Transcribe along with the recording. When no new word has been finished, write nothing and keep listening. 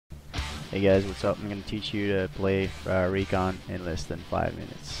Hey guys, what's up? I'm going to teach you to play Recon in less than 5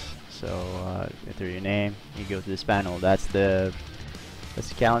 minutes. So enter your name, you go to this panel. That's the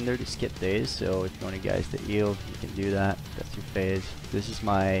calendar to skip days. So if you want you guys to heal, you can do that. That's your phase. This is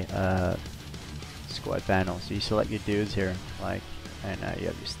my squad panel. So you select your dudes here, like, and you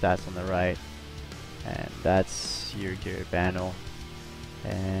have your stats on the right, and that's your gear panel,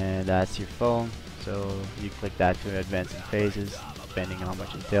 and that's your phone. So you click that to advance in phases depending on how much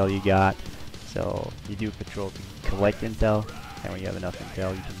intel you got. So you do patrol to collect intel, and when you have enough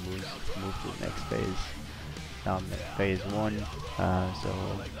intel you can move to the next phase. Now I'm in phase 1, so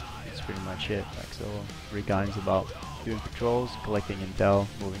that's pretty much it. Like, so Recon is about doing patrols, collecting intel,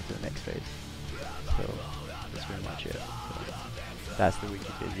 moving to the next phase. So that's pretty much it. So that's the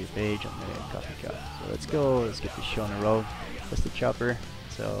Wikipedia page on the copy cut. So let's get this show on the road. That's the chopper.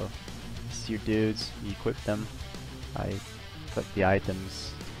 So this is your dudes, you equip them. I click the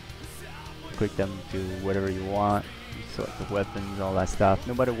items, click them to whatever you want. You select the weapons, all that stuff.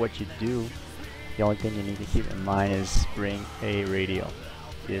 No matter what you do, the only thing you need to keep in mind is bring a radio.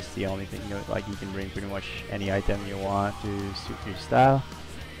 It's the only thing, like you can bring pretty much any item you want to suit your style,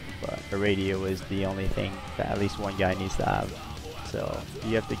 but a radio is the only thing that at least one guy needs to have. So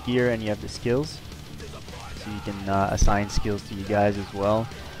you have the gear and you have the skills, so you can assign skills to you guys as well.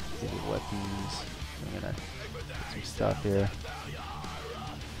 The weapons. I'm gonna put some stuff here.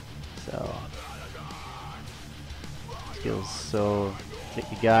 So skills. So pick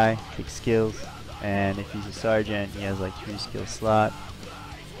the guy, pick skills, and if he's a sergeant, he has like 3 skill slot.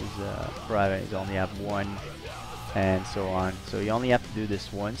 If he's a private, he's only have 1, and so on. So you only have to do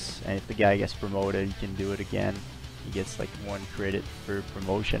this once, and if the guy gets promoted, you can do it again. He gets like 1 credit per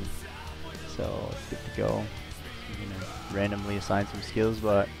promotion. So it's good to go. You can randomly assign some skills,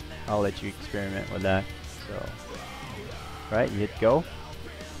 but I'll let you experiment with that. So, right, you hit go,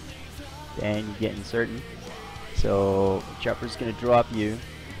 then you get inserting. So chopper's gonna drop you,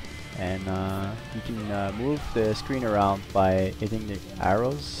 and you can move the screen around by hitting the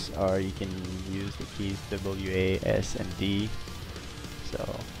arrows, or you can use the keys W, A, S, and D.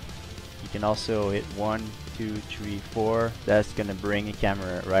 So you can also hit 1, 2, 3, 4. That's gonna bring a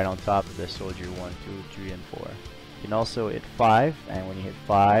camera right on top of the soldier 1, 2, 3, and 4. You can also hit 5, and when you hit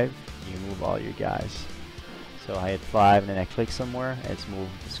 5, you move all your guys. So I hit 5 and then I click somewhere, and it's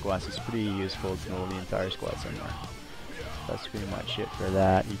moved the squad. So it's pretty useful to move the entire squad somewhere. That's pretty much it for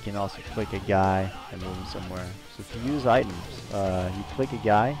that. You can also click a guy and move him somewhere. So to use items, you click a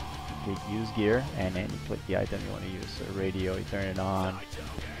guy, you click use gear, and then you click the item you want to use. So radio, you turn it on,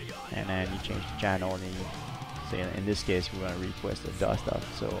 and then you change the channel, and then you say, in this case we want to request a DOS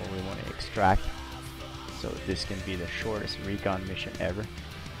stuff, so we want to extract. So this can be the shortest recon mission ever,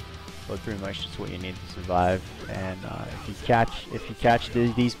 but pretty much that's what you need to survive. And if you catch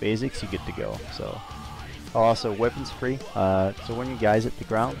these basics, you get to go. So also weapons free. So when you guys hit the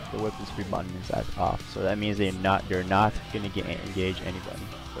ground, the weapons free button is off. So that means they're not gonna engage anybody.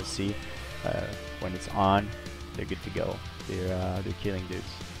 But see, when it's on, they're good to go. They're killing dudes.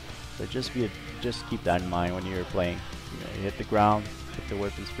 So just keep that in mind when you're playing. You hit the ground, put the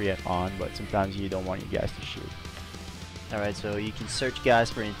weapons free at on, but sometimes you don't want your guys to shoot. Alright, so you can search guys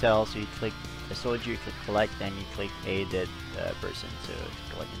for intel. So you click a soldier, you click collect, and you click a dead person to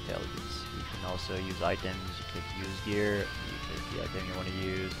collect intelligence. You can also use items. You click use gear, you click the item you want to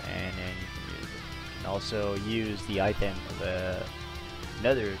use, and then you can use it. You can also use the item of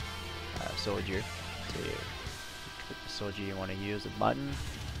another soldier. So you click the soldier you want to use, a button.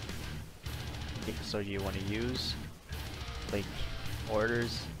 Click the soldier you want to use, click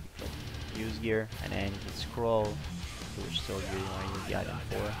orders, click use gear, and then you can scroll to which soldier you want to use the item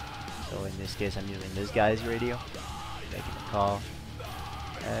for. So in this case I'm using this guy's radio, making a call.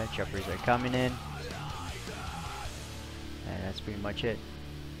 Choppers are coming in, and that's pretty much it.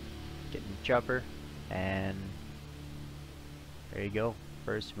 Getting the chopper, and there you go.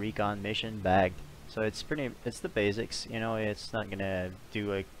 First recon mission bagged. So it's the basics, it's not gonna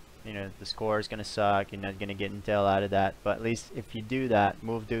do like, the score is gonna suck, you're not gonna get intel out of that, but at least if you do that,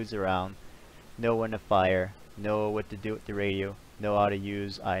 move dudes around, know when to fire, know what to do with the radio, know how to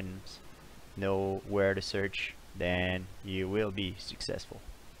use items, know where to search, then you will be successful.